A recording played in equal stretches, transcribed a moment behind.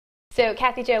So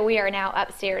Kathy Jo, we are now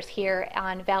upstairs here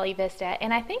on Valle Vista,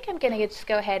 and I think I'm going to just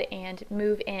go ahead and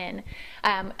move in.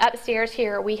 Upstairs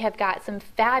here we have got some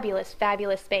fabulous,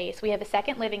 fabulous space. We have a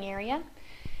second living area.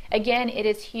 Again, it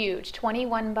is huge,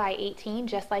 21 by 18,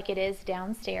 just like it is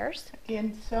downstairs.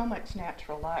 Again, so much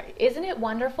natural light. Isn't it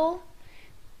wonderful?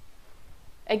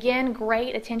 Again,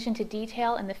 great attention to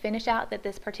detail in the finish out that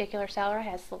this particular seller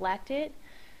has selected.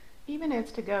 Even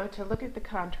as to go to look at the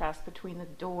contrast between the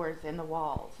doors and the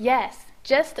walls. Yes,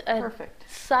 just a Perfect.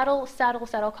 subtle, subtle,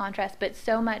 subtle contrast, but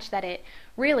so much that it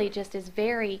really just is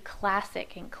very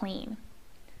classic and clean.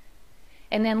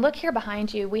 And then look here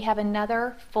behind you, we have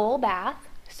another full bath.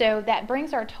 So that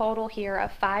brings our total here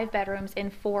of 5 bedrooms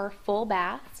and 4 full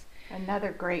baths.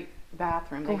 Another great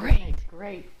bathroom. They Great. made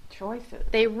great choices.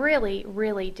 They really,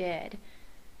 really did.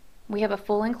 We have a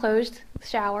full enclosed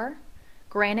shower,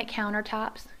 granite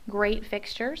countertops, great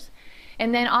fixtures.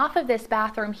 And then off of this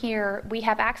bathroom here, we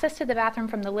have access to the bathroom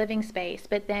from the living space,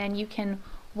 but then you can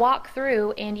walk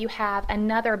through and you have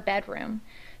another bedroom.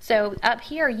 So up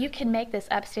here, you can make this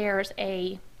upstairs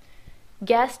a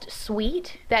guest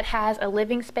suite that has a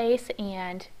living space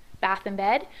and bath and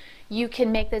bed. You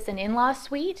can make this an in-law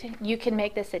suite. You can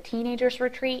make this a teenager's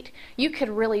retreat. You could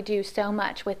really do so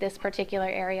much with this particular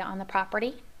area on the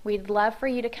property. We'd love for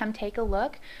you to come take a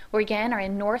look. We again are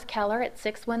in North Keller at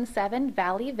 617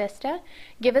 Valle Vista.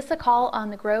 Give us a call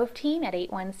on the Grove team at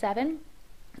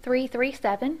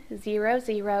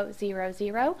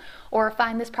 817-337-0000 or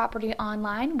find this property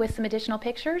online with some additional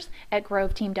pictures at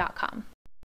groveteam.com.